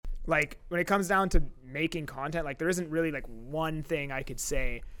Like when it comes down to making content, like there isn't really like one thing I could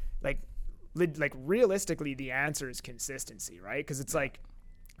say. Like realistically, the answer is consistency, right? Because it's like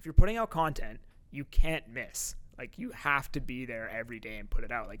if you're putting out content, you can't miss. Like you have to be there every day and put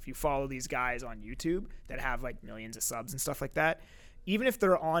it out. Like if you follow these guys on YouTube that have like millions of subs and stuff like that, even if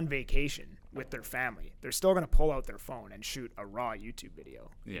they're on vacation with their family, they're still going to pull out their phone and shoot a raw YouTube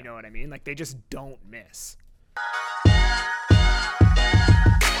video. Yeah. You know what I mean? Like they just don't miss.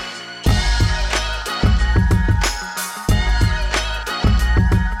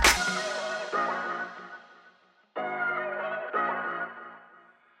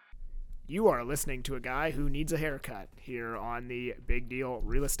 You are listening to a guy who needs a haircut here on the Big Deal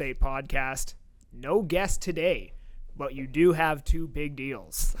Real Estate Podcast. No guest today, but you do have two big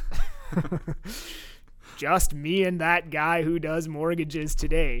deals. Just me and that guy who does mortgages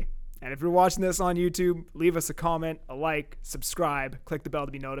today. And if you're watching this on YouTube, leave us a comment, a like, subscribe, click the bell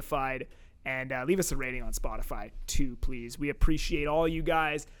to be notified, and leave us a rating on Spotify too, please. We appreciate all you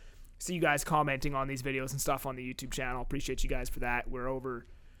guys. See you guys commenting on these videos and stuff on the YouTube channel. Appreciate you guys for that. We're over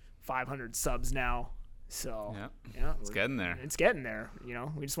 500 subs now, so yeah, it's getting there. It's getting there. You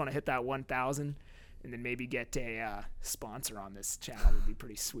know, we just want to hit that 1,000, and then maybe get a sponsor on this channel would be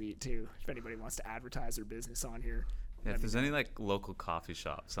pretty sweet too. If anybody wants to advertise their business on here. Yeah, if there's any like local coffee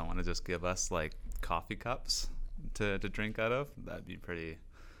shops that want to just give us like coffee cups to drink out of, that'd be pretty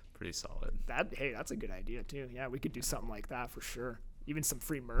solid. Hey, that's a good idea too. Yeah, we could do something like that for sure. Even some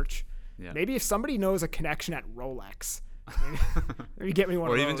free merch. Yeah. Maybe if somebody knows a connection at Rolex. Maybe get me one.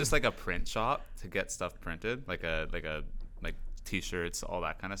 Or of even those. just like a print shop to get stuff printed, like t-shirts, all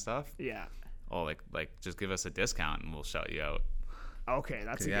that kind of stuff. Yeah. Oh, like just give us a discount and we'll shout you out. Okay,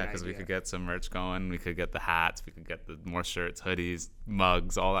 that's a good idea. Yeah, because we could get some merch going. We could get the hats. We could get the more shirts, hoodies,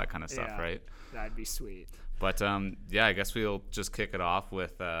 mugs, all that kind of stuff, right? That'd be sweet. But yeah, I guess we'll just kick it off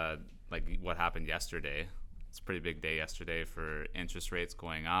with like what happened yesterday. It's a pretty big day yesterday for interest rates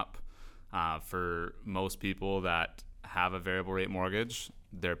going up. For most people that have a variable rate mortgage,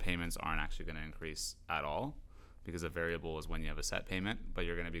 their payments aren't actually going to increase at all, because a variable is when you have a set payment, but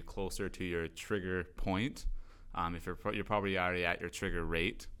you're going to be closer to your trigger point. If you're probably already at your trigger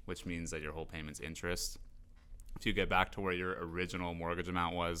rate, which means that your whole payment's interest. If you get back to where your original mortgage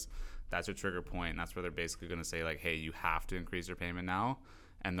amount was, that's your trigger point, and that's where they're basically going to say like, hey, you have to increase your payment now,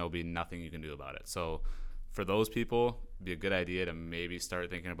 and there'll be nothing you can do about it. So for those people, it'd be a good idea to maybe start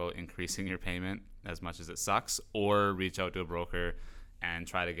thinking about increasing your payment as much as it sucks, or reach out to a broker and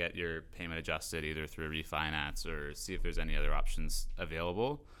try to get your payment adjusted either through a refinance or see if there's any other options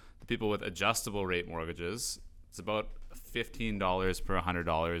available. The people with adjustable rate mortgages, it's about $15 per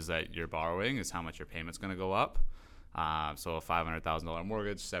 $100 that you're borrowing is how much your payment's going to go up. So a $500,000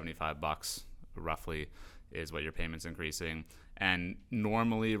 mortgage, $75 roughly is what your payment's increasing. And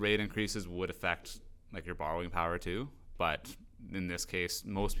normally rate increases would affect like your borrowing power too, but in this case,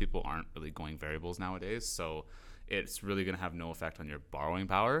 most people aren't really going variables nowadays, so it's really going to have no effect on your borrowing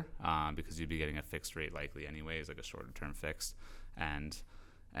power, because you'd be getting a fixed rate likely anyways, like a shorter term fixed, and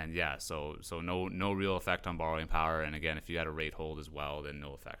yeah, so no real effect on borrowing power. And again, if you had a rate hold as well, then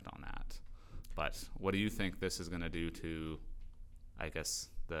no effect on that. But what do you think this is going to do to, I guess,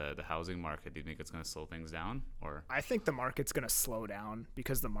 the housing market? Do you think it's going to slow things down? Or I think the market's going to slow down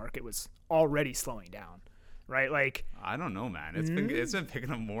because the market was already slowing down, right? Like, I don't know, man. It's been picking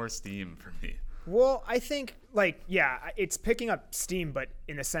up more steam for me. Well, I think it's picking up steam, but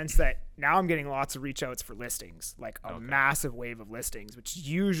in the sense that now I'm getting lots of reach outs for listings, like a massive wave of listings, which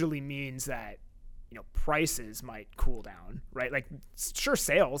usually means that, you know, prices might cool down, right? Like, sure,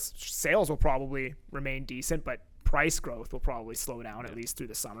 sales will probably remain decent, but price growth will probably slow down at least through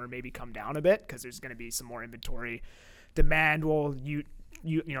the summer, maybe come down a bit because there's going to be some more inventory. Demand will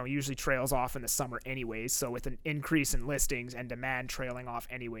usually trails off in the summer anyways. So with an increase in listings and demand trailing off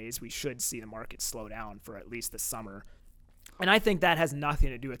anyways, we should see the market slow down for at least the summer. And I think that has nothing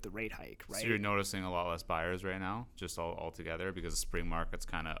to do with the rate hike, right? So you're noticing a lot less buyers right now, just all together, because the spring market's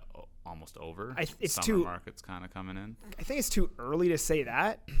kind of almost over. Summer market's kind of coming in. I think it's too early to say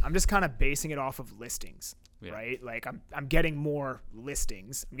that. I'm just kind of basing it off of listings, right? Like I'm getting more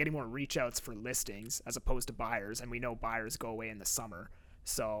listings. I'm getting more reach outs for listings as opposed to buyers. And we know buyers go away in the summer.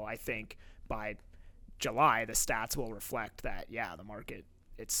 So I think by July, the stats will reflect that, the market,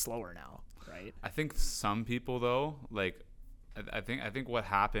 it's slower now, right? I think some people, though, like, I think what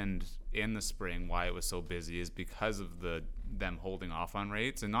happened in the spring, why it was so busy, is because of them holding off on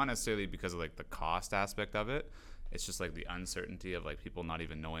rates, and not necessarily because of like the cost aspect of it. It's just like the uncertainty of like people not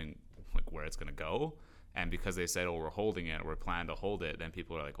even knowing like where it's going to go. And because they said, oh, we're holding it, we're planning to hold it, then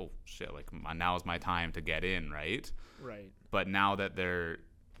people are like, oh shit, like now is my time to get in, right? Right. But now that they're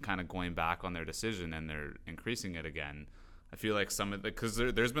kind of going back on their decision and they're increasing it again. I feel like some of the, because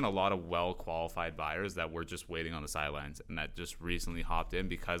there's been a lot of well-qualified buyers that were just waiting on the sidelines and that just recently hopped in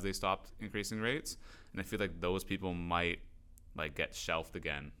because they stopped increasing rates. And I feel like those people might like get shelved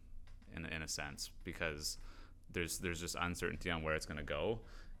again in a sense, because there's just uncertainty on where it's going to go.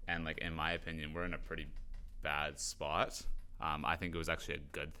 And like, in my opinion, we're in a pretty bad spot. I think it was actually a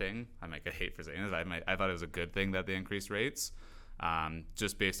good thing. I might get hate for saying this. I thought it was a good thing that they increased rates,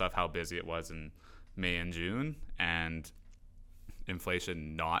 just based off how busy it was in May and June, and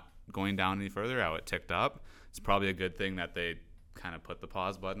inflation not going down any further, how it ticked up. It's probably a good thing that they kind of put the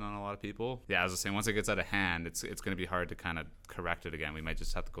pause button on a lot of people. Yeah, as I was saying, once it gets out of hand, it's going to be hard to kind of correct it again. We might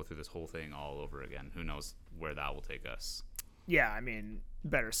just have to go through this whole thing all over again. Who knows where that will take us? Yeah, I mean,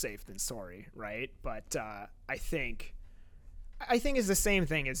 better safe than sorry, right? But I think it's the same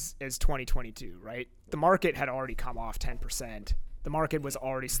thing as 2022, right? The market had already come off 10%. The market was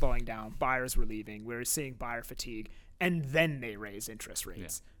already slowing down. Buyers were leaving. We were seeing buyer fatigue. And then they raise interest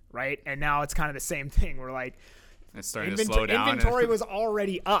rates, right? And now it's kind of the same thing. We're like, it's starting to slow down. Inventory was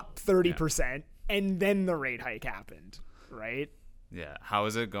already up 30%, and then the rate hike happened, right? Yeah. How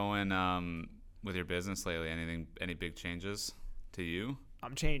is it going with your business lately? Any big changes to you?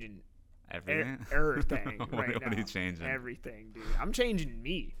 I'm changing everything right now. What are you changing? Everything, dude. I'm changing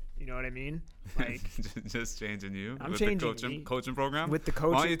me. You know what I mean? Like just changing you. I'm with changing the coaching program. With the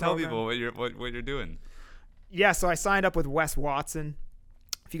coaching program. Why don't you tell people what you're doing? Yeah, so I signed up with Wes Watson.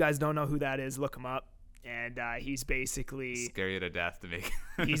 If you guys don't know who that is, look him up. And he's basically scare you to death to make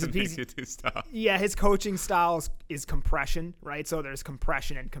he's you do stuff. Yeah, his coaching style is compression, right? So there's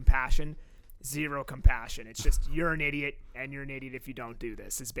compression and compassion. Zero compassion. It's just you're an idiot and you're an idiot if you don't do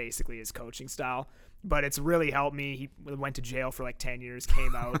this is basically his coaching style. But it's really helped me. He went to jail for like 10 years,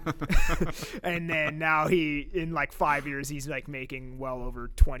 came out. And then now in like 5 years, he's like making well over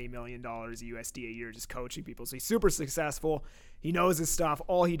 $20 million USD a year just coaching people. So he's super successful. He knows his stuff.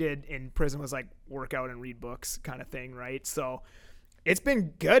 All he did in prison was like work out and read books kind of thing, right? So it's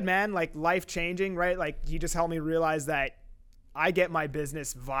been good, man. Like life changing, right? Like he just helped me realize that I get my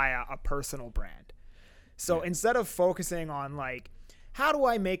business via a personal brand. So instead of focusing on like, how do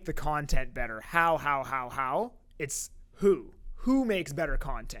I make the content better? How? It's who makes better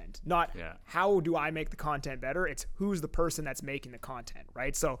content, not how do I make the content better? It's who's the person that's making the content,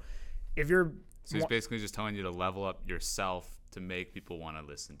 right? So if you're... So he's basically just telling you to level up yourself to make people want to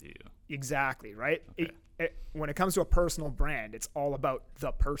listen to you. Exactly, right? Okay. When it comes to a personal brand, it's all about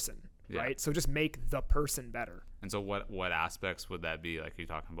the person, right? So just make the person better. And so what aspects would that be? Like, are you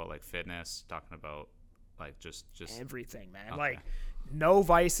talking about like fitness, talking about like just everything, man. Okay. Like no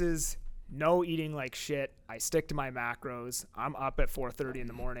vices, no eating like shit. I stick to my macros. I'm up at 4:30 in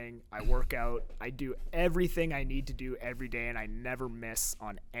the morning. I work out. I do everything I need to do every day, and I never miss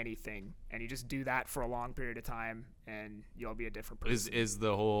on anything. And you just do that for a long period of time, and you'll be a different person. Is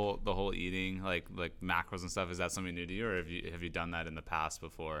the whole eating like macros and stuff? Is that something new to you, or have you done that in the past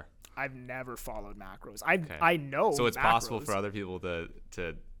before? I've never followed macros. I know. So it's macros. possible for other people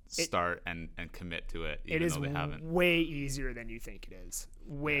to start and commit to it, even though they haven't. It is way easier than you think it is.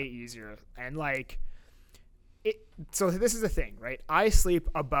 Way easier. And like it. So this is the thing, right? I sleep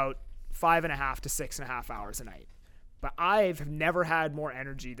about 5.5 to 6.5 hours a night, but I've never had more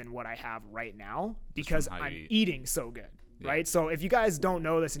energy than what I have right now because I'm eating so good, right? So if you guys don't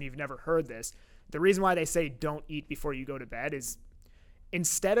know this and you've never heard this, the reason why they say don't eat before you go to bed is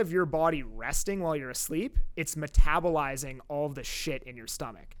instead of your body resting while you're asleep, it's metabolizing all of the shit in your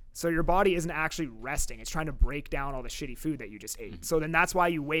stomach. So your body isn't actually resting. It's trying to break down all the shitty food that you just ate. Mm-hmm. So then that's why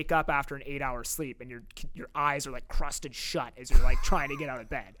you wake up after an 8-hour sleep and your eyes are like crusted shut as you're like trying to get out of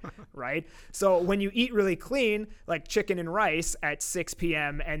bed, right? So when you eat really clean, like chicken and rice at 6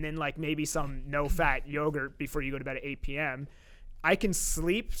 p.m. and then like maybe some no-fat yogurt before you go to bed at 8 p.m., I can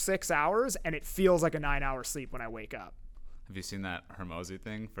sleep 6 hours and it feels like a 9-hour sleep when I wake up. Have you seen that Hermosi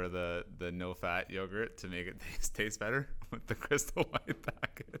thing for the no-fat yogurt to make it taste better with the crystal white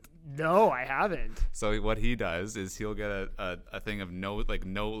packet? No, I haven't. So what he does is he'll get a thing of no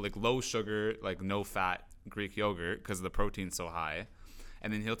low sugar, like no fat Greek yogurt because the protein's so high,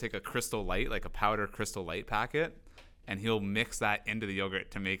 and then he'll take a Crystal Light, like a powder Crystal Light packet, and he'll mix that into the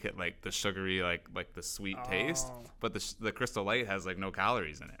yogurt to make it like the sugary, like the sweet taste. But the Crystal Light has like no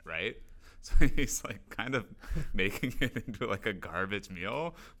calories in it, right? So he's like kind of making it into like a garbage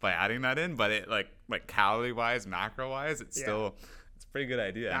meal by adding that in, but it like calorie wise, macro wise, it's a pretty good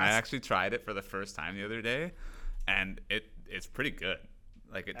idea. And I actually tried it for the first time the other day, and it's pretty good.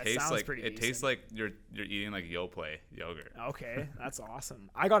 Like it That tastes sounds like pretty it tastes decent. like you're eating like Yoplait yogurt. Okay, that's awesome.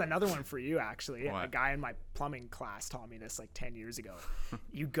 I got another one for you, actually. What? A guy in my plumbing class taught me this like 10 years ago.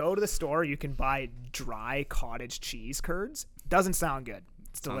 You go to the store, you can buy dry cottage cheese curds. Doesn't sound good.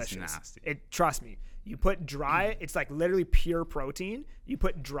 It's Sounds delicious. nasty. Trust me. You put dry, it's like literally pure protein. You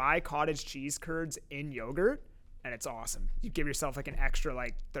put dry cottage cheese curds in yogurt, and it's awesome. You give yourself like an extra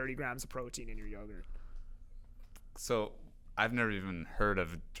like 30 grams of protein in your yogurt. So I've never even heard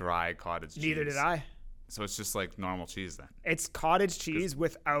of dry cottage cheese. Neither did I. So it's just like normal cheese then. It's cottage cheese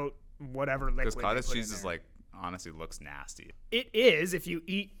without whatever liquid. Because cottage they put in cheese is there. like honestly looks nasty. It is if you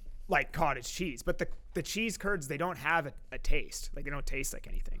eat like cottage cheese, but the cheese curds, they don't have a taste. Like they don't taste like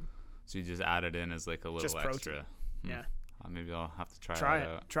anything. So you just add it in as like a little Just protein. extra. Yeah. Maybe I'll have to try Try that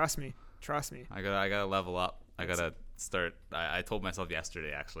it. out. Trust me. Trust me. I gotta level up. I gotta start. I told myself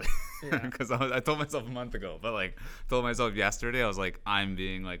yesterday actually, Yeah. because I told myself a month ago, but like told myself yesterday, I was like, I'm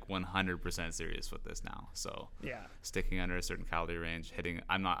being like 100% serious with this now. So Yeah. sticking under a certain calorie range, hitting.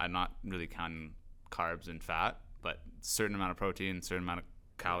 I'm not really counting carbs and fat, but certain amount of protein, certain amount of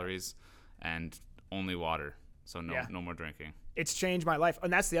calories, and only water. So no more drinking. It's changed my life.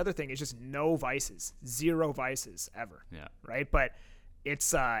 And that's the other thing. It's just no vices. Zero vices ever. Yeah. Right? But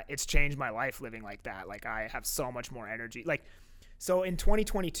it's changed my life living like that. Like I have so much more energy. Like so in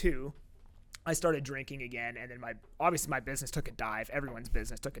 2022, I started drinking again, and then obviously my business took a dive. Everyone's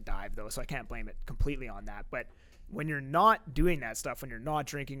business took a dive though, so I can't blame it completely on that. But when you're not doing that stuff, when you're not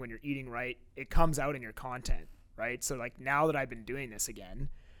drinking, when you're eating right, it comes out in your content, right? So like now that I've been doing this again,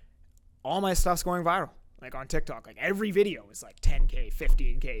 all my stuff's going viral. Like on TikTok, like every video is like 10K,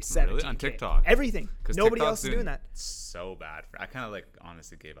 15K, 17K. Really? On TikTok? Everything. Nobody TikTok's else is doing that. So bad. I kind of like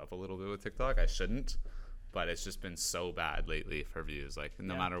honestly gave up a little bit with TikTok. I shouldn't, but it's just been so bad lately for views. Like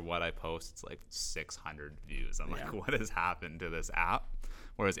no matter what I post, it's like 600 views. I'm like, what has happened to this app?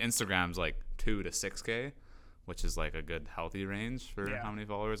 Whereas Instagram's like 2 to 6K, which is like a good healthy range for how many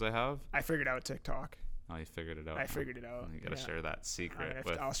followers I have. I figured out TikTok. Oh, you figured it out. I figured it out. You gotta share that secret.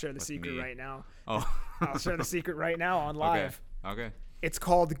 I'll share the secret right now. Oh, I'll share the secret right now on live. Okay. It's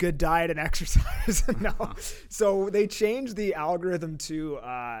called good diet and exercise. No. So they changed the algorithm to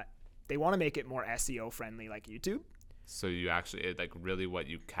they want to make it more SEO friendly like YouTube. So you actually like really what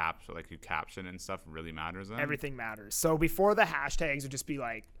you capture, like you caption and stuff, really matters then? Everything matters. So before the hashtags would just be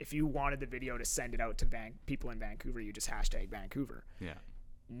like, if you wanted the video to send it out to people in Vancouver, you just hashtag Vancouver. Yeah.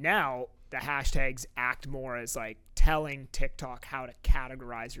 Now the hashtags act more as like telling TikTok how to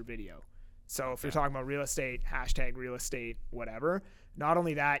categorize your video. So if you're talking about real estate, hashtag real estate, whatever. Not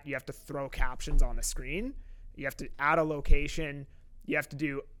only that, you have to throw captions on the screen. You have to add a location. You have to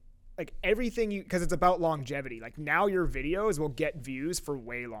do like everything because it's about longevity. Like now your videos will get views for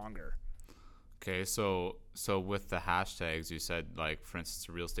way longer. Okay, so with the hashtags, you said like for instance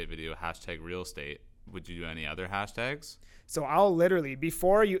a real estate video, hashtag real estate. Would you do any other hashtags? So I'll literally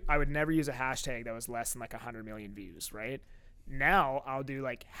I would never use a hashtag that was less than like 100 million views, right? Now I'll do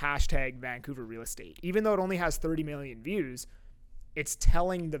like hashtag Vancouver real estate. Even though it only has 30 million views, it's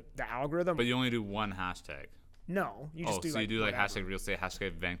telling the algorithm. But you only do one hashtag. No, you just do so like you do like whatever. hashtag real estate,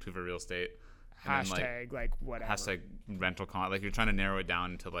 hashtag Vancouver real estate, Hashtag like whatever. hashtag rental like you're trying to narrow it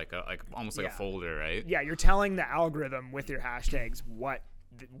down to like almost like a folder, right? Yeah, you're telling the algorithm with your hashtags what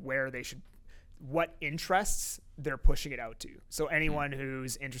interests they're pushing it out to. So anyone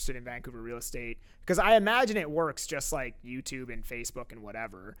who's interested in Vancouver real estate, because I imagine it works just like YouTube and Facebook and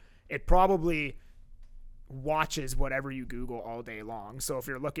whatever. It probably watches whatever you Google all day long. So if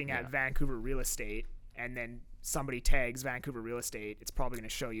you're looking at Vancouver real estate and then somebody tags Vancouver real estate, it's probably going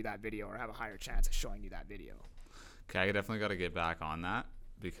to show you that video or have a higher chance of showing you that video. Okay, I definitely got to get back on that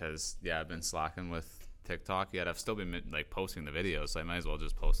because I've been slacking with TikTok, yet I've still been like posting the videos, so I might as well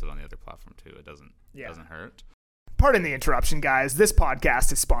just post it on the other platform too. It doesn't hurt. Pardon the interruption, guys. This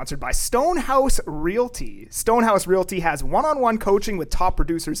podcast is sponsored by Stonehouse Realty. Stonehouse Realty has one-on-one coaching with top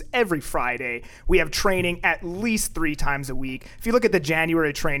producers every Friday. We have training at least 3 times a week. If you look at the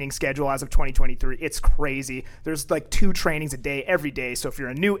January training schedule as of 2023, it's crazy. There's like 2 trainings a day every day. So if you're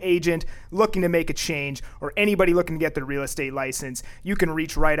a new agent looking to make a change or anybody looking to get their real estate license, you can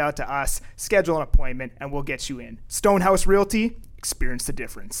reach right out to us, schedule an appointment, and we'll get you in. Stonehouse Realty, experience the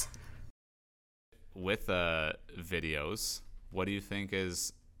difference. With videos, what do you think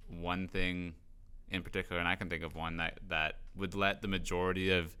is one thing in particular, and I can think of one that would let the majority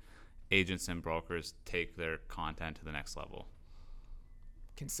of agents and brokers take their content to the next level?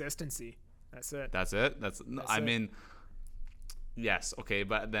 Consistency. That's it. That's it? I mean, yes, okay,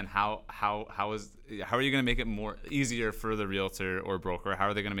 but then how are you going to make it more easier for the realtor or broker? How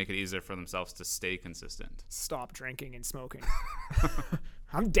are they going to make it easier for themselves to stay consistent? Stop drinking and smoking.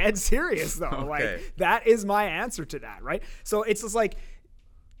 I'm dead serious though. Okay. Like that is my answer to that, right? So it's just like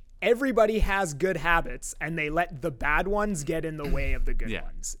everybody has good habits and they let the bad ones get in the way of the good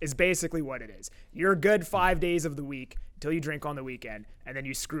ones is basically what it is. You're good 5 days of the week until you drink on the weekend, and then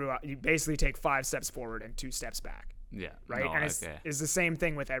you screw up. You basically take 5 steps forward and 2 steps back. Yeah. Right. No, And it's the same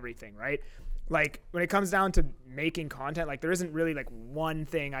thing with everything, right? Like when it comes down to making content, like there isn't really like one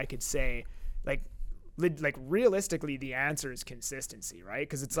thing I could say, like realistically the answer is consistency, right?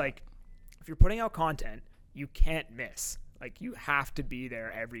 Because it's like if you're putting out content, you can't miss. Like you have to be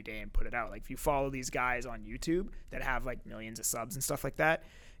there every day and put it out. Like if you follow these guys on YouTube that have like millions of subs and stuff like that,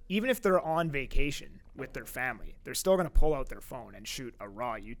 even if they're on vacation with their family, they're still going to pull out their phone and shoot a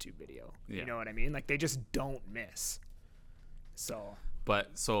raw YouTube video. You know what I mean? Like they just don't miss. So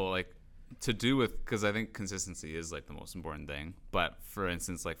like to do with, because I think consistency is like the most important thing. But for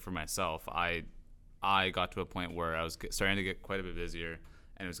instance, like for myself, I got to a point where I was starting to get quite a bit busier,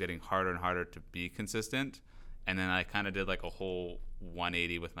 and it was getting harder and harder to be consistent. And then I kind of did like a whole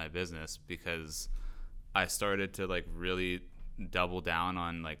 180 with my business, because I started to like really double down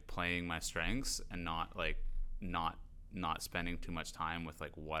on like playing my strengths and not spending too much time with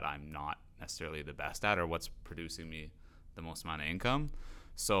like what I'm not necessarily the best at or what's producing me the most amount of income.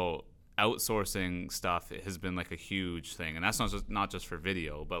 So outsourcing stuff has been like a huge thing, and that's not just for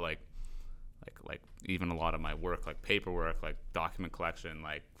video, but like even a lot of my work, like paperwork, like document collection,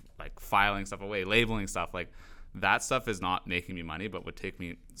 like filing stuff away, labeling stuff, like that stuff is not making me money, but would take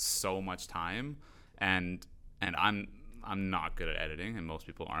me so much time, and I'm not good at editing, and most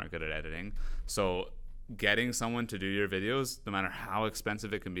people aren't good at editing. So getting someone to do your videos, no matter how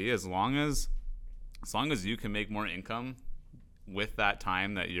expensive it can be, as long as you can make more income with that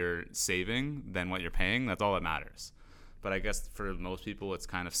time that you're saving than what you're paying, that's all that matters. But I guess for most people it's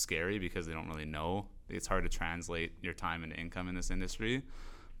kind of scary because they don't really know. It's hard to translate your time into income in this industry.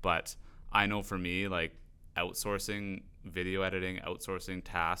 But I know for me, like outsourcing video editing, outsourcing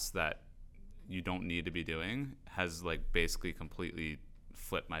tasks that you don't need to be doing has like basically completely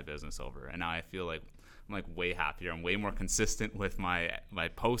flipped my business over. And now I feel like I'm like way happier. I'm way more consistent with my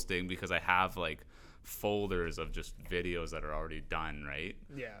posting because I have like folders of just videos that are already done, right?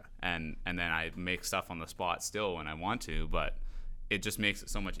 Yeah. And then I make stuff on the spot still when I want to, but it just makes it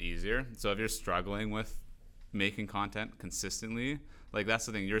so much easier. So if you're struggling with making content consistently, like that's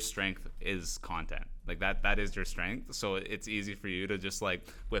the thing, your strength is content. Like that is your strength. So it's easy for you to just like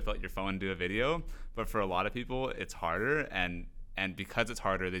whip out your phone and do a video. But for a lot of people it's harder, and because it's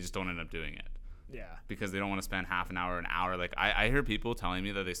harder, they just don't end up doing it. Yeah. Because they don't want to spend half an hour. Like I hear people telling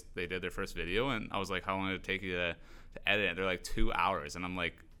me that they did their first video, and I was like, how long did it take you to edit it? They're like 2 hours, and I'm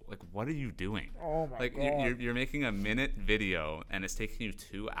like, what are you doing? Oh my God. You're making a minute video and it's taking you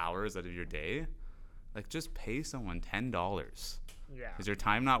 2 hours out of your day. Like just pay someone $10. Yeah. Is your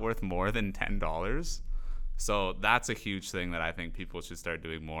time not worth more than $10? So that's a huge thing that I think people should start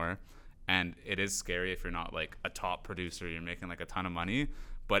doing more. And it is scary if you're not like a top producer, you're making like a ton of money,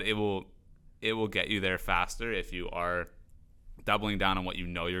 but it will get you there faster if you are doubling down on what you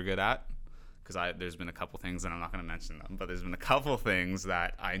know you're good at. Because there's been a couple things, and I'm not going to mention them, but there's been a couple things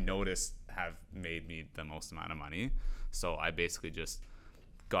that I noticed have made me the most amount of money. So I basically just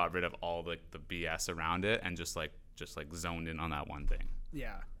got rid of all the BS around it and just zoned in on that one thing.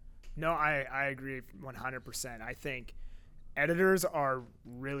 Yeah. No, I agree 100%. I think editors are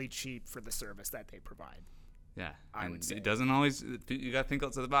really cheap for the service that they provide. Yeah, I would say. It doesn't always, you got to think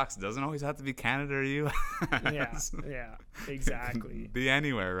outside the box. It doesn't always have to be Canada or US. Yeah, exactly. Be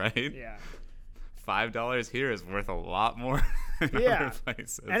anywhere, right? Yeah. $5 here is worth a lot more in other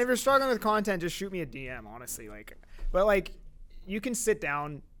places. And if you're struggling with content, just shoot me a DM, honestly. But you can sit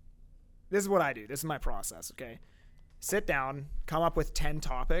down. This is what I do. This is my process, okay? Sit down, come up with 10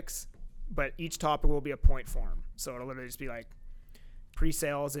 topics, but each topic will be a point form. So it'll literally just be like,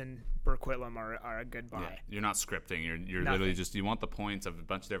 pre-sales in Burquitlam are a good buy. Yeah, you're not scripting. You're literally just, you want the points of a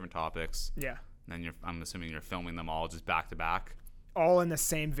bunch of different topics. Yeah. And then I'm assuming you're filming them all just back to back. All in the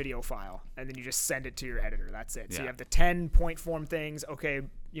same video file, and then you just send it to your editor. That's it. So you have the 10 point form things. Okay,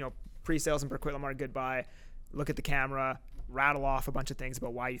 pre-sales in Burquitlam are a good buy. Look at the camera, rattle off a bunch of things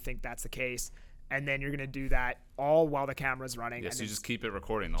about why you think that's the case. And then you're going to do that all while the camera's running. Yes, you just keep it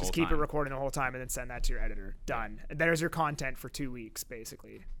recording the whole time. Just keep it recording the whole time and then send that to your editor. Done. And there's your content for 2 weeks,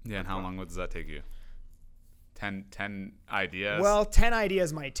 basically. Yeah, and how long does that take you? 10 ideas? Well, 10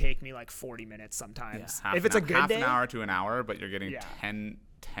 ideas might take me like 40 minutes sometimes. Yeah, if it's a good day. Half an hour to an hour, but you're getting 10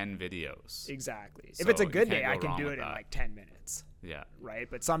 videos. Exactly. So if it's a good day, I can do it in that. like 10 minutes. Yeah. Right?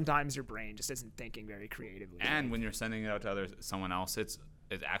 But sometimes your brain just isn't thinking very creatively. And when you're sending it out to someone else, it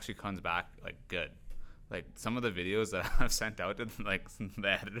actually comes back like good. like some of the videos that I've sent out to like the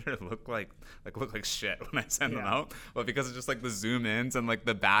editor look like shit when I send them out. But because it's just like the zoom ins and like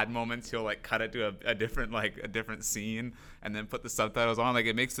the bad moments, he'll like cut it to a different scene and then put the subtitles on. Like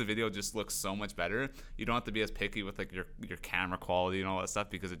it makes the video just look so much better. You don't have to be as picky with like your camera quality and all that stuff,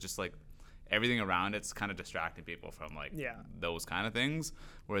 because it just like everything around it's kind of distracting people from like those kind of things.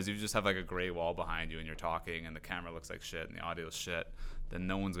 Whereas if you just have like a gray wall behind you and you're talking and the camera looks like shit and the audio is shit, then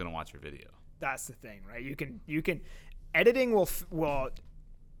no one's gonna watch your video. That's the thing, right? You can editing will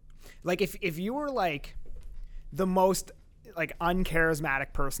like if you were like the most like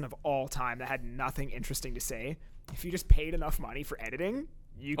uncharismatic person of all time that had nothing interesting to say, if you just paid enough money for editing,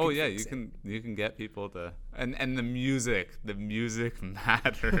 you can you can get people to and the music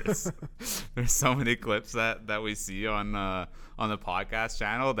matters. There's so many clips that we see on the podcast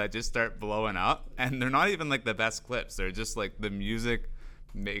channel that just start blowing up, and they're not even like the best clips. They're just like the music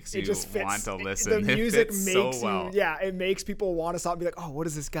makes you want to listen. The music makes so well. It makes people want to stop and be like, oh, what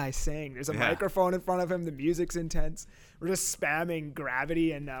is this guy saying? There's a microphone in front of him. The music's intense. We're just spamming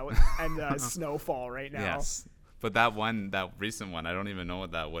Gravity and Snowfall right now. Yes. But that recent one, I don't even know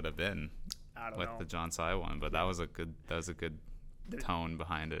what that would have been. I don't with know. The John Sai one, but that was a good tone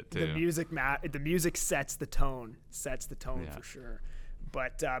behind it too. The music sets the tone for sure.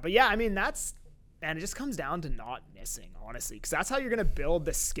 But yeah, I mean and it just comes down to not missing, honestly, because that's how you're gonna build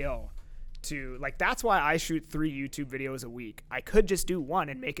the skill. To like, that's why I shoot 3 YouTube videos a week. I could just do 1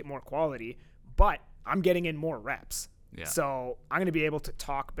 and make it more quality, but I'm getting in more reps. Yeah. So I'm going to be able to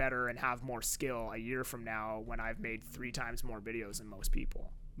talk better and have more skill a year from now when I've made 3 times more videos than most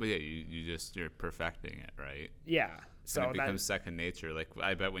people. But yeah, you're perfecting it, right? Yeah. So and it becomes second nature. Like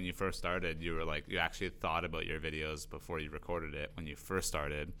I bet when you first started, you were like, you actually thought about your videos before you recorded it when you first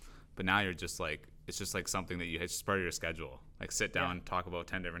started. But now you're just like, it's just like something that it's just part of your schedule. Like sit down and talk about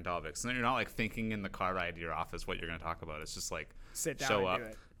 10 different topics. And you're not like thinking in the car ride to your office what you're going to talk about. It's just like sit down, show and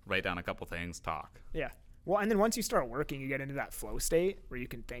up, write down a couple things, talk. Yeah. Well, and then once you start working, you get into that flow state where you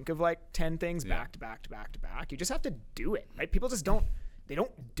can think of like 10 things back to back to back to back. You just have to do it, right? People just don't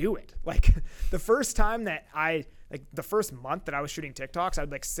do it. Like the first time that the first month that I was shooting TikToks, I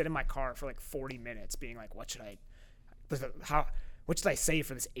would like sit in my car for like 40 minutes being like, what should I say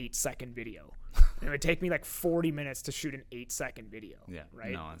for this 8-second video? And it would take me like 40 minutes to shoot an 8-second video. Yeah.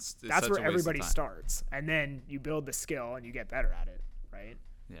 Right. No, that's where everybody starts. And then you build the skill and you get better at it. Right.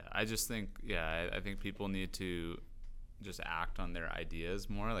 Yeah. I just think, I think people need to just act on their ideas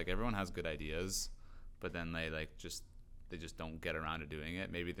more. Like everyone has good ideas, but then they just don't get around to doing it.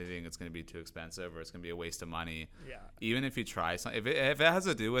 Maybe they think it's going to be too expensive or it's going to be a waste of money. Yeah. Even if you try something, if it has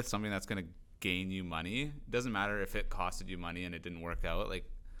to do with something that's going to gain you money, it doesn't matter if it costed you money and it didn't work out. Like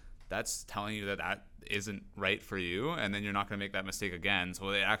that's telling you that isn't right for you, and then you're not going to make that mistake again. So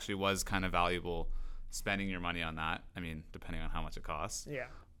it actually was kind of valuable spending your money on that. I mean, depending on how much it costs. Yeah.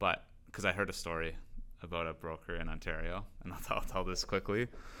 But because I heard a story about a broker in Ontario, and I'll tell this quickly.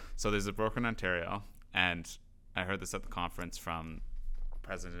 So there's a broker in Ontario, and I heard this at the conference from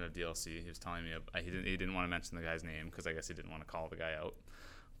president of DLC. He was telling me he didn't want to mention the guy's name because I guess he didn't want to call the guy out.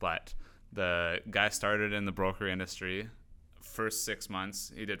 But the guy started in the broker industry. First 6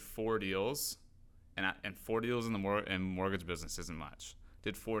 months, he did 4 deals, and 4 deals in the mortgage business isn't much.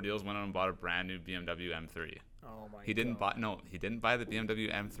 Did 4 deals, went out and bought a brand new BMW M3. Oh my! He didn't buy the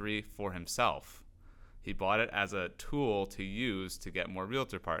BMW M3 for himself. He bought it as a tool to use to get more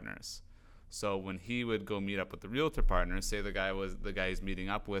realtor partners. So when he would go meet up with the realtor partners, say the guy he's meeting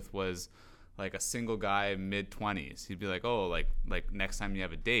up with was like a single guy, mid-20s. He'd be like, oh, like next time you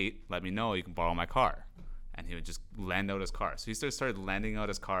have a date, let me know. You can borrow my car. And he would just lend out his car. So he started lending out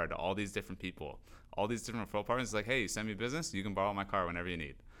his car to all these different people, all these different referral partners. He's like, hey, you send me business, you can borrow my car whenever you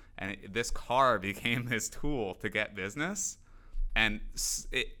need. And this car became his tool to get business. And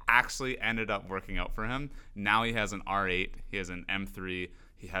it actually ended up working out for him. Now he has an R8, he has an M3,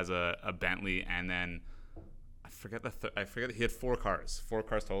 he has a Bentley, and then I forget he had 4 cars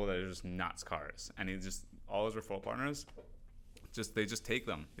total that are just nuts cars. And he just, all his referral partners, they just take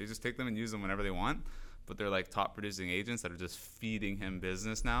them and use them whenever they want. But they're like top producing agents that are just feeding him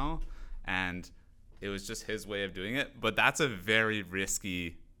business now. And it was just his way of doing it. But that's a very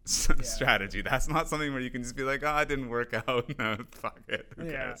risky strategy. That's not something where you can just be like, oh, it didn't work out. No, fuck it. Who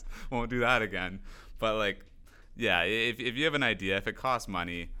cares? Won't do that again. But like, yeah, if you have an idea, if it costs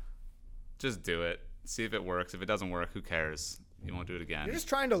money, just do it. See if it works. If it doesn't work, who cares? You won't do it again. You're just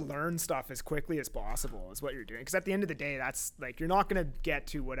trying to learn stuff as quickly as possible is what you're doing. Because at the end of the day, that's like, you're not going to get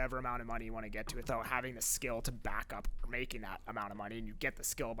to whatever amount of money you want to get to without having the skill to back up making that amount of money. And you get the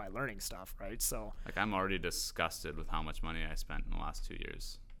skill by learning stuff, right? So like, I'm already disgusted with how much money I spent in the last 2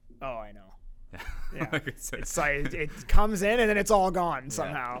 years. Oh, I know. Yeah. Like I said. It's like it comes in and then it's all gone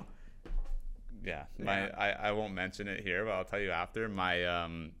somehow. Yeah. I won't mention it here, but I'll tell you after.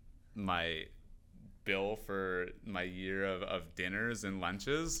 My bill for my year of dinners and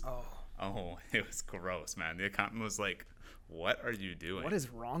lunches. Oh, it was gross, man. The accountant was like, "What are you doing? What is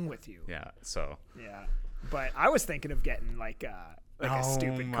wrong with you?" Yeah. So. Yeah. But I was thinking of getting like a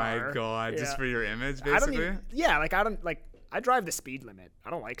stupid car. Oh my god! Yeah. Just for your image, basically. I drive the speed limit. I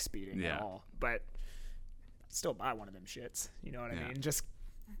don't like speeding Yeah. at all. But still buy one of them shits. You know what I mean? Just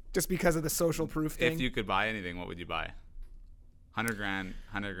because of the social proof thing. If you could buy anything, what would you buy? 100 grand.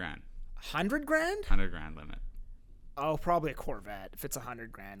 100 grand. 100 grand? 100 grand limit. Oh, probably a Corvette if it's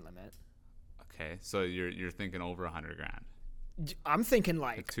 100 grand limit. Okay, so you're thinking over 100 grand. I'm thinking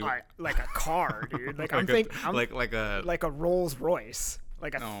like a car, dude. Like I'm like a Rolls Royce,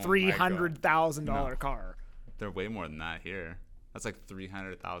 like a $300,000 car. They're way more than that here. That's like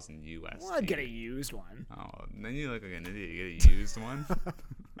 300,000 US. Well, I'd get a used one. Oh, then you look like an idiot. You get a used one.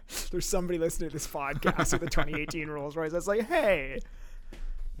 There's somebody listening to this podcast with a 2018 Rolls Royce that's like, hey.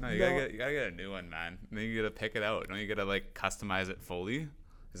 No, you gotta get a new one, man. And then you gotta pick it out. Don't you gotta like customize it fully?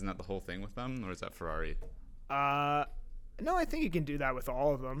 Isn't that the whole thing with them, or is that Ferrari? No, I think you can do that with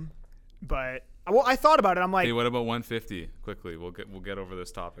all of them. But I thought about it. I'm like, hey, what about 150? Quickly, we'll get over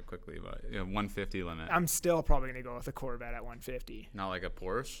this topic quickly. But 150 limit. I'm still probably gonna go with a Corvette at 150. Not like a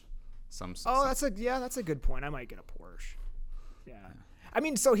Porsche. That's a good point. I might get a Porsche. Yeah. I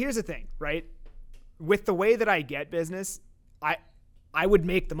mean, so here's the thing, right? With the way that I get business, I would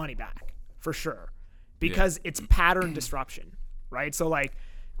make the money back for sure because it's pattern disruption, right? So like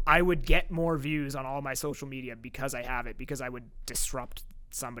I would get more views on all my social media because I have it, because I would disrupt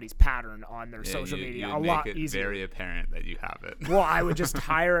somebody's pattern on their social media a lot easier. It's very apparent that you have it. Well, I would just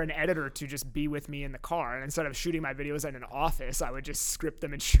hire an editor to just be with me in the car, and instead of shooting my videos in an office, I would just script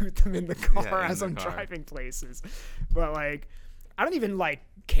them and shoot them in the car as I'm driving places. But like, I don't even like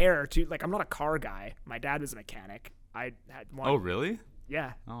care to like. I'm not a car guy. My dad was a mechanic. I had one. Oh, really?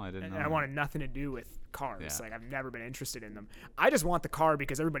 Yeah. Oh, I didn't know. And I wanted nothing to do with cars. Yeah. Like I've never been interested in them. I just want the car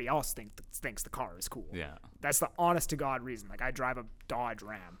because everybody else thinks the car is cool. Yeah. That's the honest to God reason. Like I drive a Dodge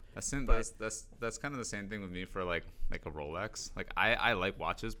Ram. That's kind of the same thing with me for like a Rolex. Like I like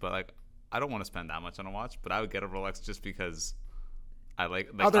watches, but like I don't want to spend that much on a watch. But I would get a Rolex just because I like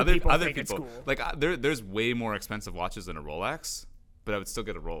other people think it's cool. Like there's way more expensive watches than a Rolex, but I would still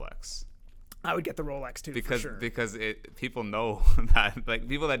get a Rolex. I would get the Rolex too, because for sure. Because people know that, like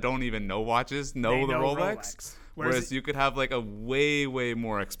people that don't even know watches know the Rolex. Whereas you could have like a way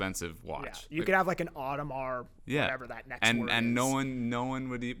more expensive watch. Yeah, you could have like an Audemars, whatever that next word is. And no one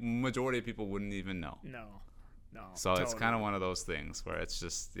would. Majority of people wouldn't even know. No. So totally. It's kind of one of those things where it's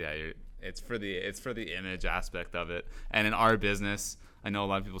just it's for the image aspect of it. And in our business, I know a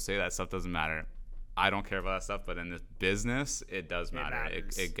lot of people say that stuff doesn't matter. I don't care about that stuff, but in this business, it does matter.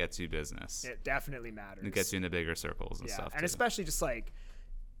 It gets you business. It definitely matters. It gets you into bigger circles and stuff. And especially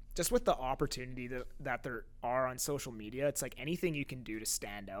just with the opportunity that there are on social media, it's like anything you can do to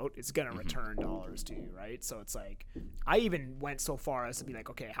stand out is going to return dollars to you, right? So it's like, I even went so far as to be like,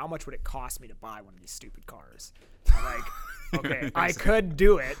 okay, how much would it cost me to buy one of these stupid cars? I'm like, okay, I could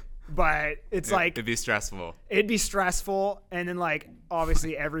do it. But it'd be stressful. It'd be stressful, and then like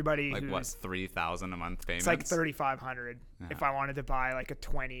obviously everybody like what, 3,000 a month payments? It's like 3,500 if I wanted to buy like a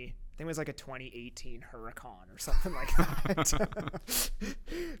 20. I think it was like a 2018 Huracan or something like that.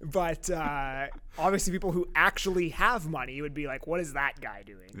 But obviously people who actually have money would be like, what is that guy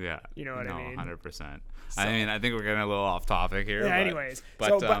doing? Yeah. You know what I mean? 100%. So, I mean, I think we're getting a little off topic here. Yeah, anyways.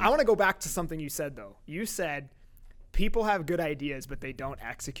 But I want to go back to something you said, though. You said people have good ideas, but they don't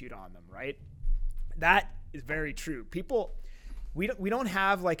execute on them, right? That is very true. People, we don't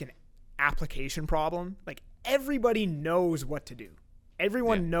have like an application problem. Like everybody knows what to do.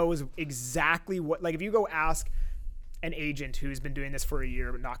 Everyone knows exactly what, like if you go ask an agent who's been doing this for a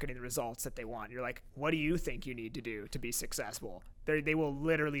year but not getting the results that they want, you're like, what do you think you need to do to be successful? They will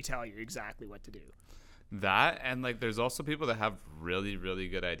literally tell you exactly what to do. That, and like there's also people that have really, really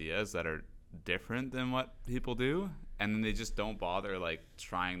good ideas that are different than what people do, and then they just don't bother like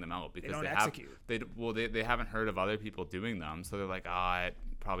trying them out because they don't execute. They haven't heard of other people doing them, so they're like, it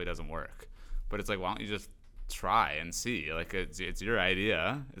probably doesn't work. But it's like, why don't you just try and see? Like it's your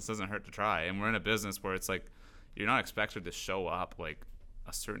idea. It doesn't hurt to try. And we're in a business where it's like you're not expected to show up like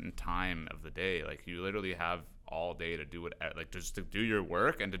a certain time of the day. Like you literally have all day to do it, like just to do your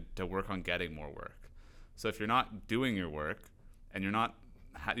work and to work on getting more work. So if you're not doing your work and you don't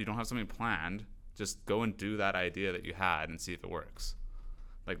have something planned, just go and do that idea that you had and see if it works.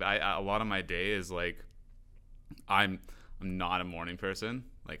 Like a lot of my day is like, I'm not a morning person.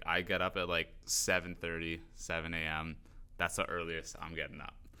 Like I get up at like 7:30, 7 a.m. That's the earliest I'm getting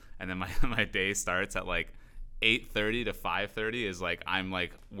up. And then my day starts at like 8:30 to 5:30 is like I'm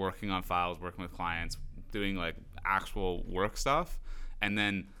like working on files, working with clients, doing like actual work stuff. And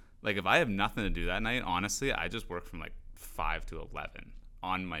then like if I have nothing to do that night, honestly, I just work from like 5 to 11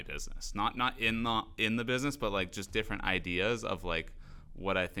 on my business. Not in the business, but like just different ideas of like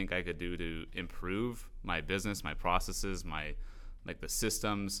what I think I could do to improve my business, my processes, my like the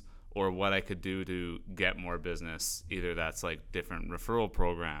systems, or what I could do to get more business. Either that's like different referral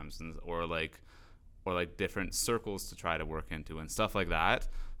programs or like different circles to try to work into and stuff like that.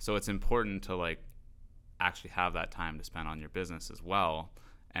 So it's important to like actually have that time to spend on your business as well.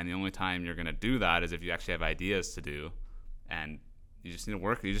 And the only time you're going to do that is if you actually have ideas to do, and you just need to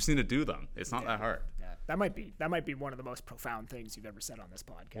work. You just need to do them. It's not that hard. Yeah, that might be one of the most profound things you've ever said on this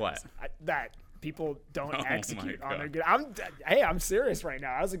podcast. What? That people don't execute on their good. I'm serious right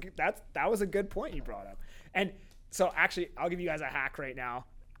now. That was a good point you brought up. And so actually, I'll give you guys a hack right now.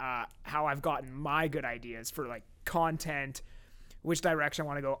 How I've gotten my good ideas for like content, which direction I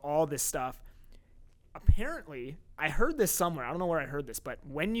want to go, all this stuff. Apparently, I heard this somewhere. I don't know where I heard this, but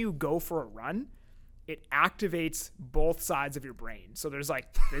when you go for a run, it activates both sides of your brain. So there's like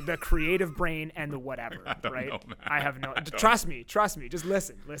the creative brain and the whatever, right? I have no, trust me. Just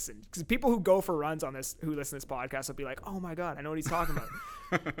listen. Because people who go for runs on this, who listen to this podcast will be like, oh my God, I know what he's talking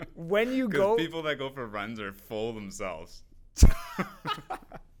about. When you go. People that go for runs are full of themselves.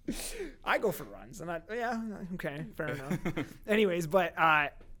 I go for runs. Okay, fair enough. Anyways, but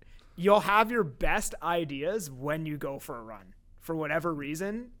you'll have your best ideas when you go for a run. For whatever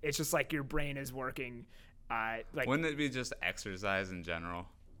reason, it's just like your brain is working. Like, wouldn't it be just exercise in general?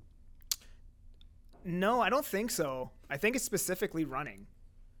 No, I don't think so. I think it's specifically running.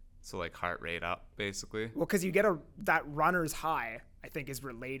 So like heart rate up, basically? Well, because you get that runner's high, I think, is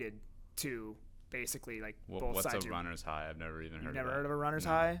related to basically like both sides. What's a runner's high? I've never even heard of that. Never heard of a runner's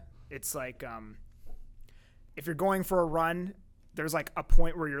high? It's like if you're going for a run, there's like a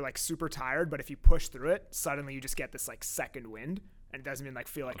point where you're like super tired, but if you push through it, suddenly you just get this like second wind, and it doesn't even like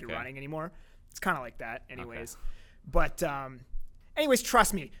feel like you're running anymore. It's kind of like that anyways. Okay. But anyways,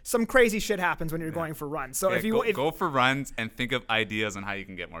 trust me, some crazy shit happens when you're going for runs. So if you go for runs and think of ideas on how you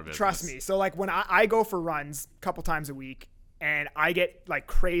can get more business. Trust me. So like when I go for runs a couple times a week, and I get like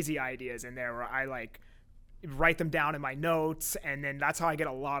crazy ideas in there where I like write them down in my notes, and then that's how I get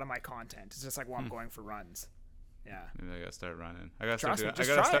a lot of my content. It's just like while I'm going for runs. Yeah. Maybe I gotta start running. I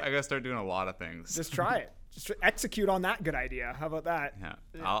gotta start doing a lot of things. Just try it. Just execute on that good idea. How about that? Yeah.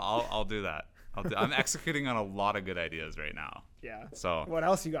 I'll do that. I'm executing on a lot of good ideas right now. Yeah. So what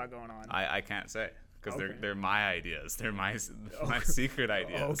else you got going on? I can't say because they're my ideas. They're my secret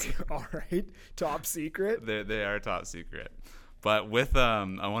ideas. Okay. All right. Top secret. They are top secret. But with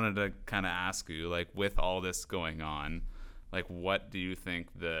I wanted to kind of ask you, like, with all this going on, like, what do you think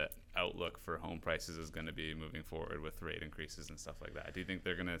the outlook for home prices is going to be moving forward with rate increases and stuff like that? Do you think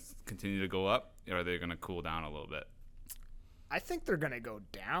they're going to continue to go up, or are they going to cool down a little bit? I think they're going to go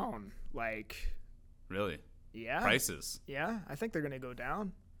down. Like, really? Yeah. Prices? Yeah, I think they're going to go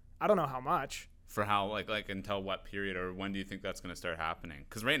down. I don't know how much. For how, like until what period, or when do you think that's going to start happening?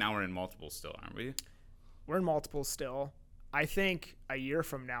 Because right now we're in multiples still, aren't we? We're in multiples still. I think a year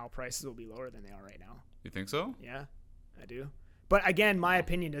from now, prices will be lower than they are right now. You think so? Yeah, I do. But again, my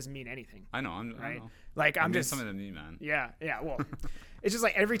opinion doesn't mean anything. I know. Right? I know. Like, I'm just something to me, man. Yeah. Well, it's just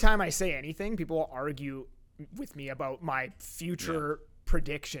like every time I say anything, people will argue with me about my future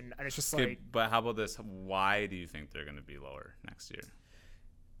prediction, and it's just like. But how about this? Why do you think they're going to be lower next year?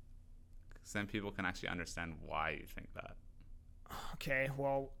 Because then people can actually understand why you think that. Okay.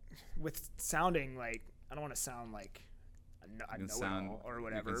 Well, with sounding like, I don't want to sound like a know-it-all or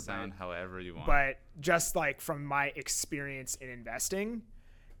whatever. You can sound however you want. But just like from my experience in investing,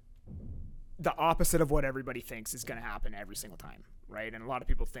 the opposite of what everybody thinks is going to happen every single time, right? And a lot of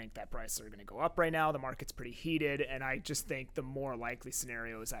people think that prices are going to go up right now. The market's pretty heated, and I just think the more likely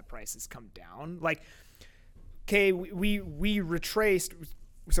scenario is that prices come down. Like, okay, we retraced.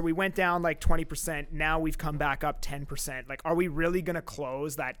 So we went down like 20%. Now we've come back up 10%. Like, are we really going to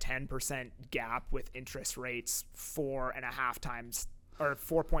close that 10% gap with interest rates 4.5 times or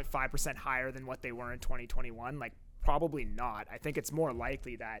 4.5% higher than what they were in 2021? Like, probably not. I think it's more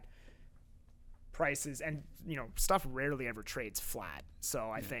likely that prices and, stuff rarely ever trades flat.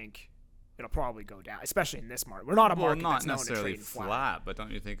 So I think it'll probably go down, especially in this market. We're not a market that's known to trade flat. But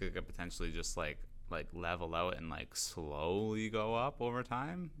don't you think it could potentially just like level out and like slowly go up over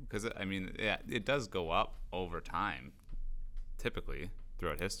time? Because it does go up over time typically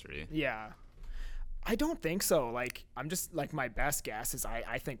throughout history. Yeah, I don't think so. Like, I'm just like, my best guess is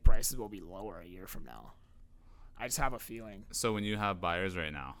I think prices will be lower a year from now. I just have a feeling. So when you have buyers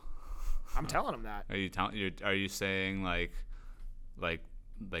right now, I'm telling them that. Are you saying like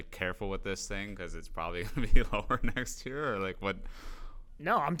careful with this thing because it's probably gonna be lower next year, or like what?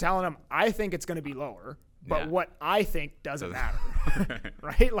 No, I'm telling them I think it's going to be lower, but what I think doesn't matter,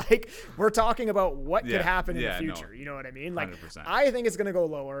 right? Like, we're talking about what could happen in the future. No, you know what I mean? Like, 100%. I think it's going to go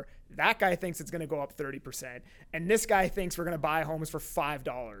lower. That guy thinks it's going to go up 30%, and this guy thinks we're going to buy homes for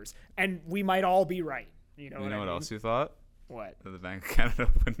 $5, and we might all be right. You know what I mean? Else you thought? What? That the Bank of Canada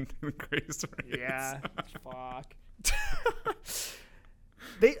wouldn't increase rates. Yeah. Fuck.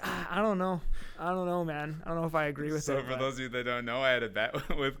 I don't know, man. I don't know if I agree with it. So for those of you that don't know, I had a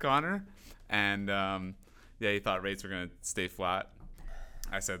bet with Conor, and he thought rates were going to stay flat.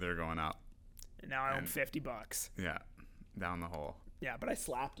 I said they're going up. And now I owe $50. Yeah, down the hole. Yeah, but I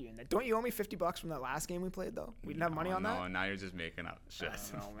slapped you in that. Don't you owe me $50 from that last game we played though? We didn't have money on that. No, now you're just making up shit.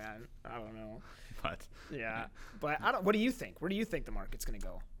 I don't know, man. I don't know. But yeah, but I don't. What do you think? Where do you think the market's going to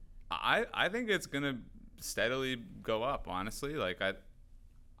go? I think it's going to steadily go up. Honestly, like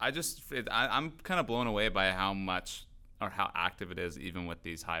I'm kind of blown away by how much or how active it is, even with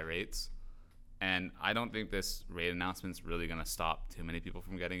these high rates. And I don't think this rate announcement is really going to stop too many people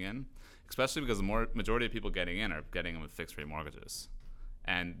from getting in, especially because the majority of people getting in are getting them with fixed rate mortgages.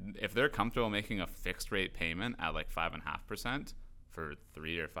 And if they're comfortable making a fixed rate payment at like 5.5% for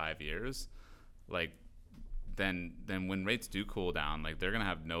 3 or 5 years, like then when rates do cool down, like they're going to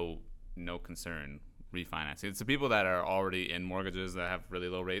have no concern refinancing. It's the people that are already in mortgages that have really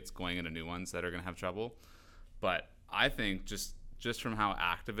low rates going into new ones that are going to have trouble. But I think just from how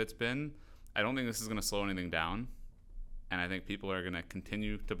active it's been, I don't think this is going to slow anything down. And I think people are going to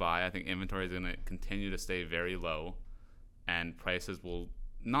continue to buy. I think inventory is going to continue to stay very low, and prices will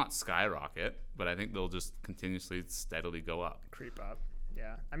not skyrocket, but I think they'll just continuously steadily go up. Creep up.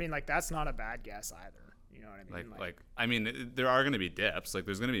 Yeah. I mean, like, that's not a bad guess either. You know what I mean? There are going to be dips. Like,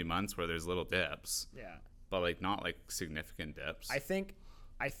 there's going to be months where there's little dips. Yeah. But like not like significant dips. I think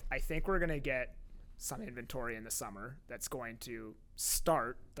we're going to get some inventory in the summer that's going to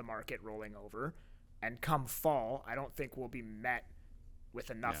start the market rolling over, and come fall, I don't think we'll be met with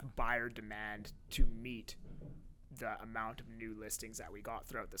enough buyer demand to meet the amount of new listings that we got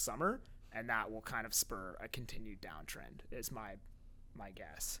throughout the summer, and that will kind of spur a continued downtrend is my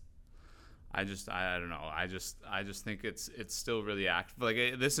guess. I don't know. I just think it's still really active.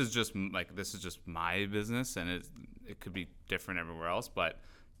 Like this is just my business, and it could be different everywhere else. But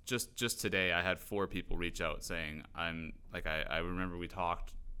just today, I had 4 people reach out saying, I remember we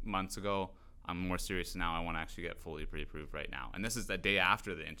talked months ago. I'm more serious now. I want to actually get fully pre-approved right now. And this is the day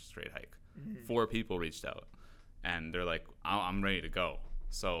after the interest rate hike. Mm-hmm. 4 people reached out, and they're like, I'm ready to go.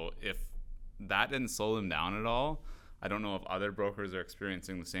 So if that didn't slow them down at all, I don't know if other brokers are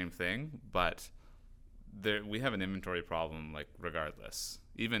experiencing the same thing, but we have an inventory problem, like, regardless.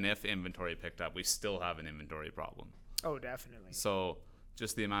 Even if inventory picked up, we still have an inventory problem. Oh, definitely. So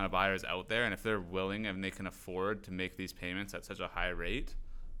just the amount of buyers out there, and if they're willing and they can afford to make these payments at such a high rate,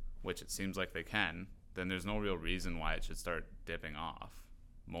 which it seems like they can, then there's no real reason why it should start dipping off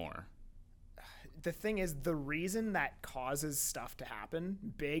more. The thing is, the reason that causes stuff to happen,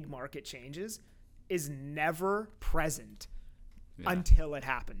 big market changes, is never present until it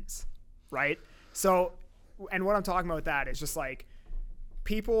happens, right? So, and what I'm talking about with that is just like,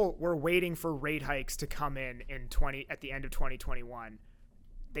 people were waiting for rate hikes to come in at the end of 2021.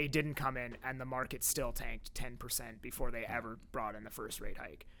 They didn't come in, and the market still tanked 10% before they ever brought in the first rate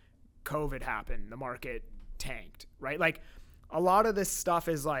hike. COVID happened, the market tanked, right? Like, a lot of this stuff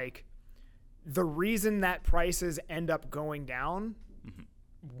is like, the reason that prices end up going down,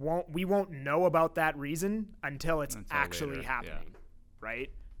 we won't know about that reason until actually later. Happening,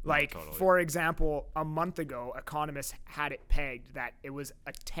 right? Like, totally. For example, a month ago, economists had it pegged that it was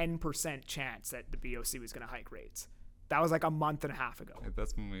a 10% chance that the BOC was going to hike rates. That was like a month and a half ago.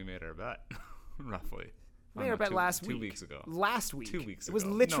 That's when we made our bet, roughly. We made our bet last week. 2 weeks ago. Last week. 2 weeks ago. It was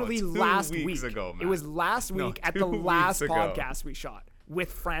literally last week. 2 weeks ago, man. It was last week at the last podcast we shot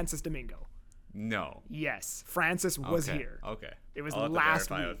with Francis Domingo. No. Yes. Francis was here. Okay. It was I'll have last to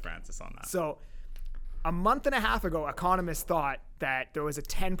verify week. With Francis on that. So a month and a half ago, economists thought that there was a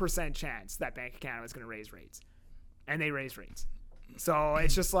 10% chance that Bank of Canada was going to raise rates. And they raised rates. So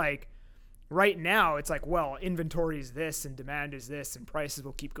it's just like, right now, it's like, well, inventory is this and demand is this and prices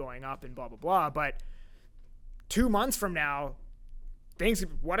will keep going up and blah, blah, blah. But 2 months from now,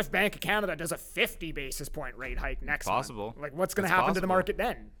 what if Bank of Canada does a 50 basis point rate hike next Possible. month? Like, what's going to happen to the market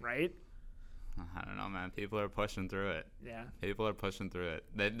then, right? I don't know, man. People are pushing through it. Yeah. People are pushing through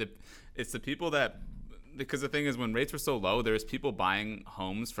it. It's the people that, because the thing is, when rates were so low, there's people buying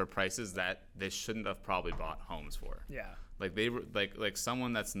homes for prices that they shouldn't have probably bought homes for. Yeah. Like they were like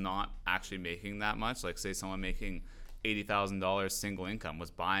someone that's not actually making that much, like say someone making $80,000 single income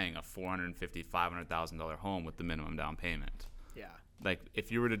was buying a $450,000-$500,000 home with the minimum down payment. Yeah. Like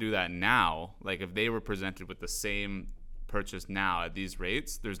if you were to do that now, like if they were presented with the same purchase now at these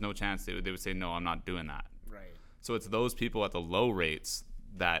rates, there's no chance they would say, no, I'm not doing that. Right. So it's those people at the low rates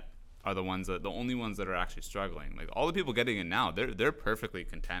that are the only ones that are actually struggling. Like all the people getting in now, they're perfectly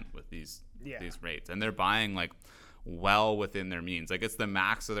content with these rates, and they're buying like well within their means. Like it's the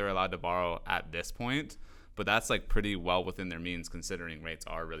max that they're allowed to borrow at this point, but that's like pretty well within their means considering rates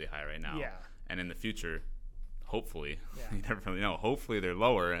are really high right now. Yeah. And in the future, hopefully, you never really know. Hopefully they're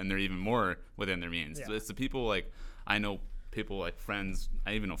lower and they're even more within their means. Yeah. So it's the people like I know people like friends,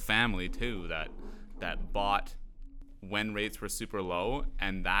 I even know family too that bought when rates were super low,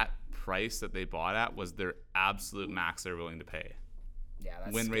 and that price that they bought at was their absolute max they're willing to pay. Yeah,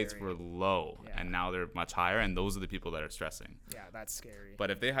 that's when scary. rates were low, and now they're much higher, and those are the people that are stressing. Yeah, that's scary. But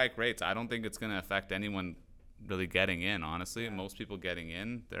if they hike rates, I don't think it's going to affect anyone really getting in, honestly. Most people getting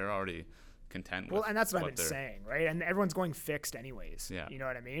in, they're already content with. Well, and that's what I've been saying, right? And everyone's going fixed anyways. Yeah. You know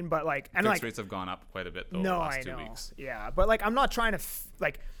what I mean? But like, and fixed like, rates have gone up quite a bit though the last 2 weeks. Yeah, but like, I'm not trying to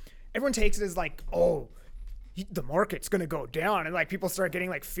like, everyone takes it as like, oh, the market's gonna go down, and like people start getting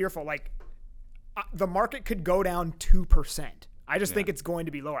like fearful. Like, the market could go down 2%. I just think it's going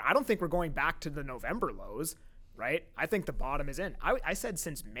to be lower. I don't think we're going back to the November lows, right? I think the bottom is in. I said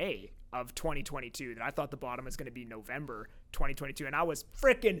since May of 2022 that I thought the bottom was going to be November 2022, and I was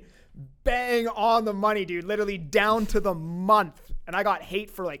freaking bang on the money, dude, literally down to the month. And I got hate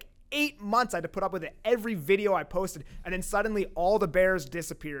for like 8 months. I had to put up with it every video I posted, and then suddenly all the bears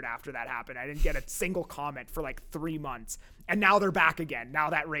disappeared after that happened. I didn't get a single comment for like 3 months, and now they're back again. Now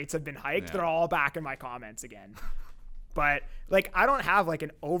that rates have been hiked, they're all back in my comments again. But like, I don't have like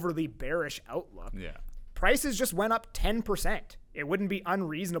an overly bearish outlook. Yeah. Prices just went up 10%. It wouldn't be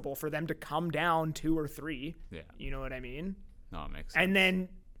unreasonable for them to come down 2 or 3. Yeah. You know what I mean? No, it makes sense. And then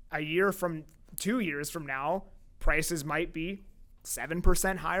 2 years from now, prices might be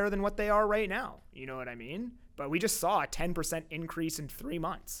 7% higher than what they are right now. You know what I mean? But we just saw a 10% increase in 3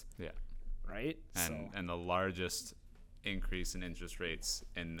 months. Yeah. Right? And the largest increase in interest rates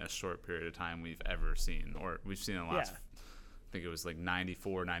in a short period of time we've ever seen, or we've seen in the last, I think it was like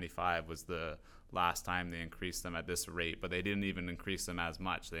 94, 95 was the last time they increased them at this rate, but they didn't even increase them as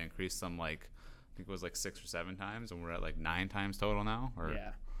much. They increased them like, I think it was like 6 or 7 times, and we're at like 9 times total now, or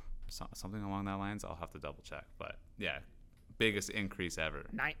something along that lines. I'll have to double check, but yeah, biggest increase ever.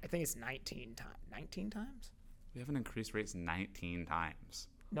 I think it's 19 times. 19 times? We haven't increased rates 19 times.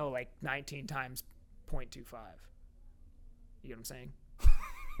 No, like 19 times 0.25. You get what I'm saying?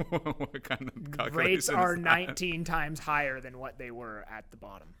 What kind of calculation rates are is that? 19 times higher than what they were at the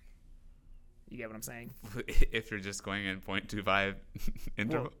bottom. You get what I'm saying? If you're just going in 0.25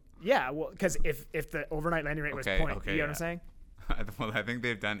 interval? Well, because if the overnight lending rate was you know what I'm saying? Well, I think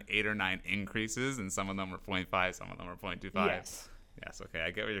they've done 8 or 9 increases, and some of them are 0.5, some of them are 0.25. Yes, okay,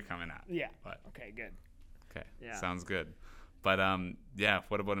 I get where you're coming at. Yeah. But, okay, good. Okay, sounds good. But,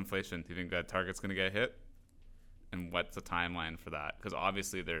 what about inflation? Do you think that target's going to get hit? And what's the timeline for that? Because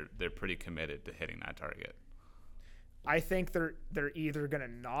obviously they're pretty committed to hitting that target. I think they're either going to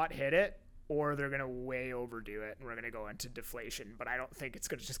not hit it, or they're going to way overdo it, and we're going to go into deflation. But I don't think it's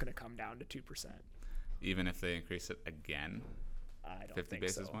just going to come down to 2%. Even if they increase it again? I don't 50 think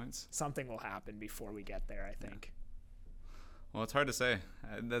basis so. points? Something will happen before we get there, I think. Well, it's hard to say.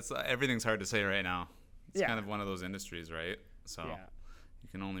 Everything's hard to say right now. It's kind of one of those industries, right? So you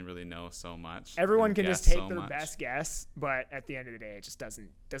can only really know so much. Everyone can just take their best guess, but at the end of the day, it just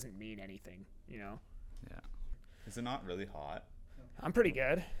doesn't mean anything, you know? Yeah. Is it not really hot? I'm pretty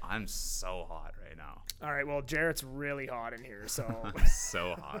good. I'm so hot right now. All right, well, Jarrett's really hot in here, so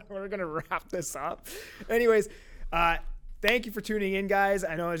so hot. We're gonna wrap this up. Anyways, thank you for tuning in, guys.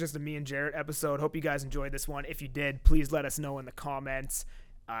 I know it's just a me and Jarrett episode. Hope you guys enjoyed this one. If you did, please let us know in the comments.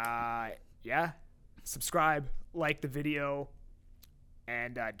 Subscribe, like the video,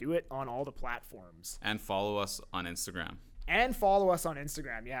 and do it on all the platforms. And follow us on Instagram.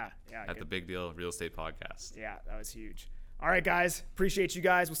 Yeah. At the Big Deal Real Estate Podcast. Yeah, that was huge. All right, guys. Appreciate you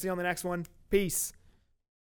guys. We'll see you on the next one. Peace.